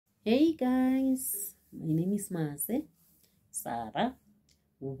Hey guys, my name is Mase Sarah.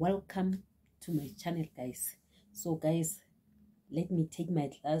 Welcome to my channel, guys. So, guys, let me take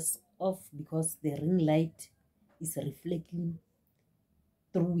my glass off because the ring light is reflecting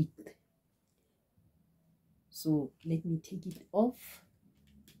through it. So, let me take it off.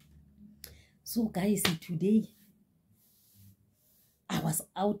 So, guys, today I was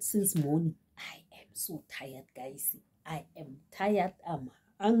out since morning. I am so tired, guys. I am tired. I'm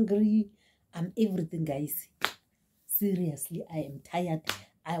hungry. I'm everything, guys. Seriously, I am tired.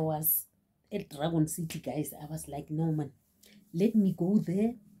 I was at Dragon City, guys. I was like, no, man, let me go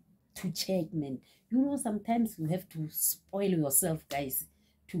there to check, man. You know, sometimes you have to spoil yourself, guys,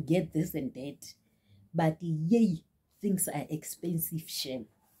 to get this and that. But yay, things are expensive, shame.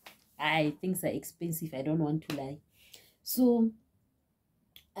 Things are expensive. I don't want to lie. So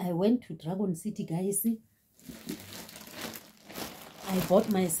I went to Dragon City, guys. I bought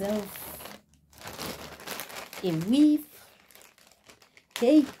myself a weave.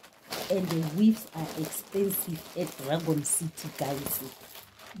 Hey, and the weaves are expensive at Dragon City, guys.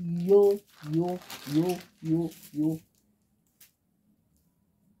 Yo.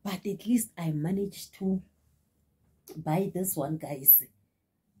 But at least I managed to buy this one, guys.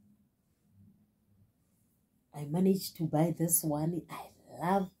 I managed to buy this one. I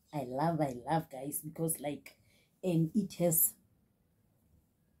love, guys, because like, and it has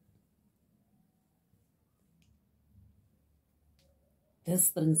these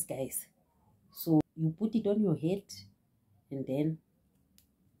strings, guys. So you put it on your head and then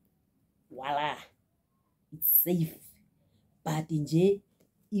voila, it's safe. But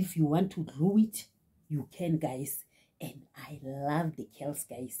if you want to glue it, you can, guys. And I love the curls,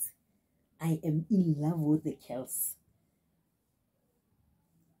 guys. I am in love with the curls.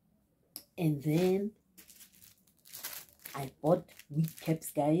 And then I bought wig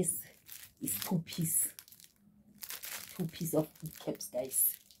caps, guys. It's two piece of wig caps,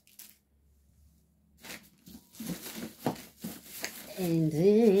 guys. And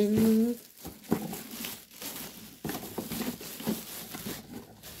then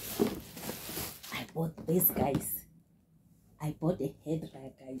I bought this, guys. I bought a hair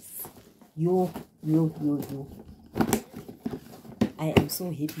dryer, guys. Yo. I am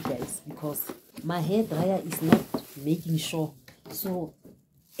so happy, guys, because my hair dryer is not making sure. So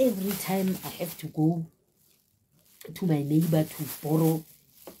every time I have to go to my neighbor to borrow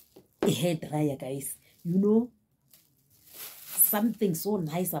a hair dryer, guys. You know, something so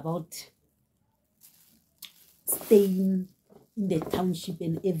nice about staying in the township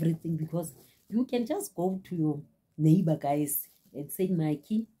and everything, because you can just go to your neighbor, guys, and say,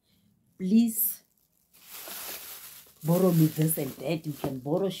 Mikey, please borrow me this and that. You can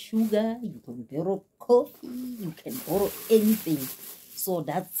borrow sugar, you can borrow coffee, you can borrow anything. So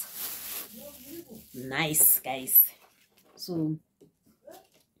that's nice, guys. So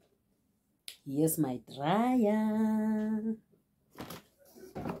here's my dryer.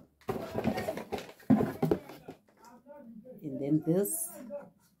 And then this,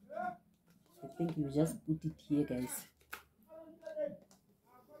 I think you just put it here, guys.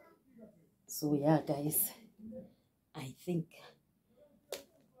 So yeah, guys, I think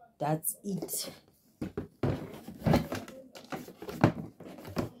that's it.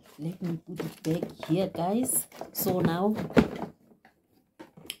 Let me put it back here, guys. So now,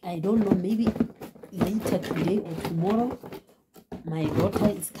 I don't know, maybe later today or tomorrow, my daughter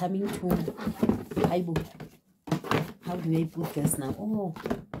is coming to Aibo. How do I put this now? Oh,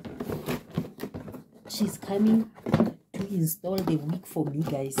 she's coming to install the wig for me,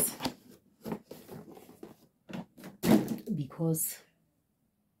 guys. Because,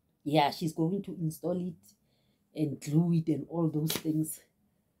 yeah, she's going to install it and glue it and all those things.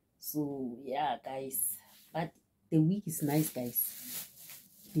 So, yeah, guys. But the wig is nice, guys.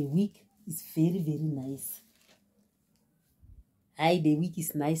 The wig is very nice. The wig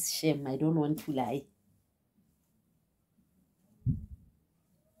is nice, shame. I don't want to lie.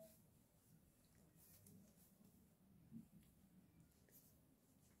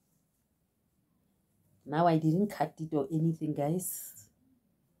 Now I didn't cut it or anything, guys.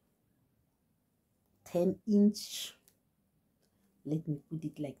 10-inch. Let me put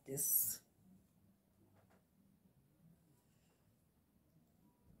it like this.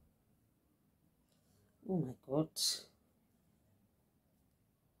 Oh my God.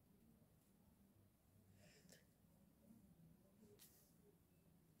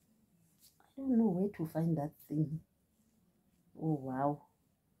 I don't know where to find that thing. Oh, wow.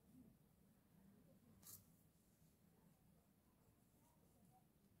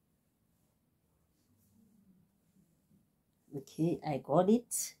 Okay, I got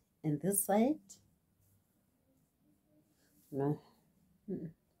it. And this side, no,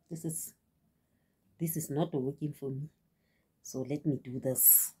 this is not working for me. So let me do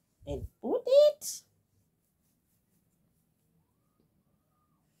this and put it.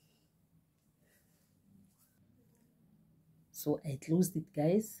 So I closed it,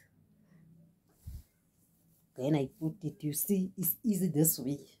 guys. Then I put it. You see, it's easy this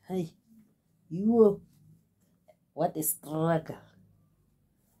way. Hey, what a struggle.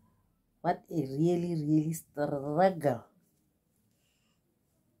 What a really struggle.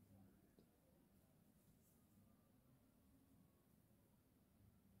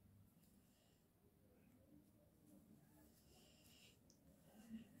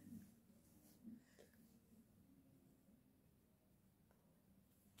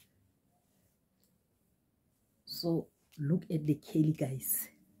 So look at the Kelly, guys.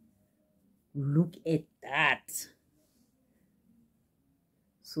 Look at that.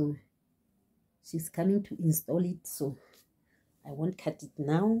 So she's coming to install it. So I won't cut it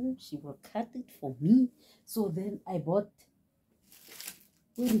now. She will cut it for me. So then I bought,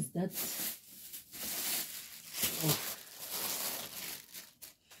 where is that? Oh.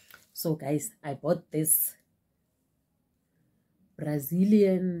 So guys, I bought this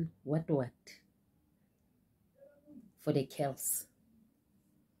Brazilian what for the curls.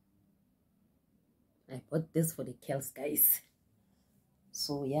 I bought this for the curls, guys.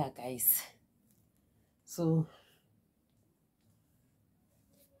 So yeah, guys. So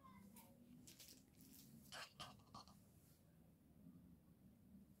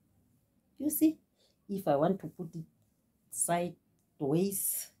you see, if I want to put it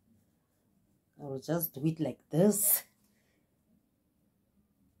sideways, I will just do it like this.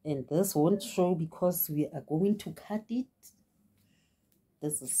 And this won't show because we are going to cut it.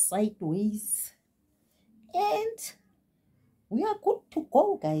 This is sideways. And we are good to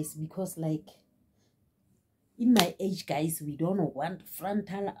go, guys, because like in my age, guys, we don't want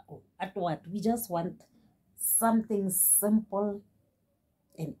frontal or outward. We just want something simple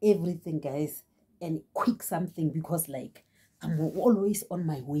and everything, guys, and quick something, because like I'm always on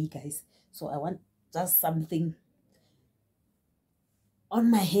my way, guys. So I want just something on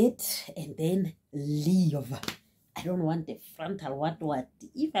my head and then leave. I don't want a frontal what.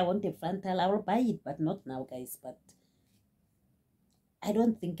 If I want a frontal, I will buy it, but not now, guys. But I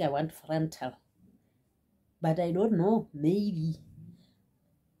don't think I want frontal. But I don't know, maybe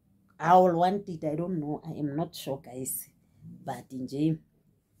I will want it. I don't know. I am not sure, guys. But in J,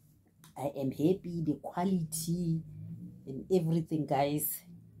 I am happy, the quality and everything, guys.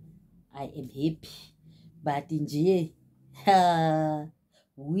 I am happy. But in J,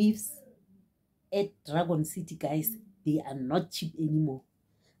 weaves at Dragon City, guys, they are not cheap anymore.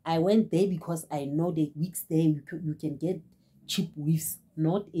 I went there because I know the weeks there you can get cheap weaves.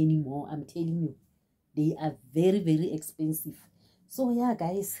 Not anymore, I'm telling you. They are very expensive. So yeah,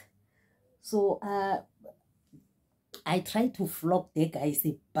 guys. So I try to vlog there, guys,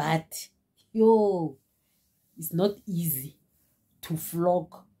 but yo, it's not easy to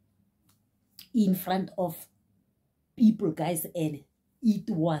vlog in front of people, guys, and it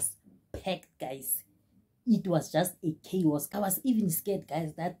was packed, guys. It was just a chaos. I was even scared,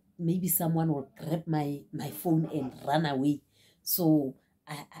 guys, that maybe someone will grab my phone and run away. So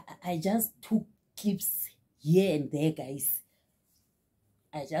I just took clips here and there, guys.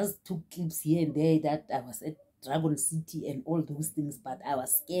 I just took clips here and there that I was at Dragon City and all those things, but I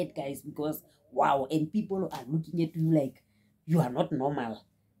was scared, guys, because wow, and people are looking at you like you are not normal.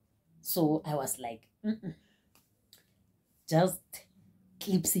 So I was like, just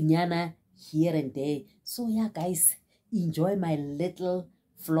clips inyana here and there. So yeah, guys, enjoy my little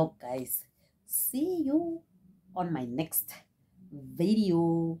vlog, guys. See you on my next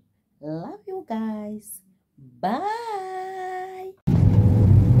video. Love you guys. Bye.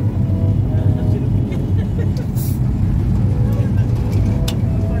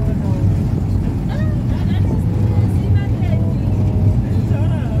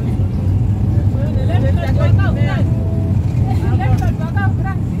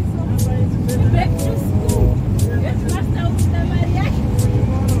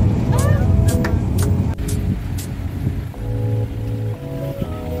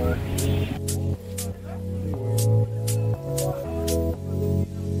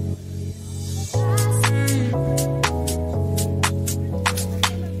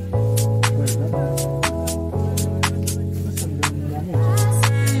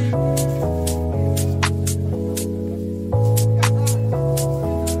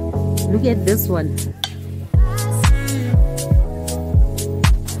 Look at this one.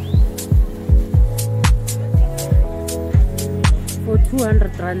 For 2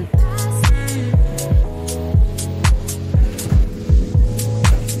 200 rand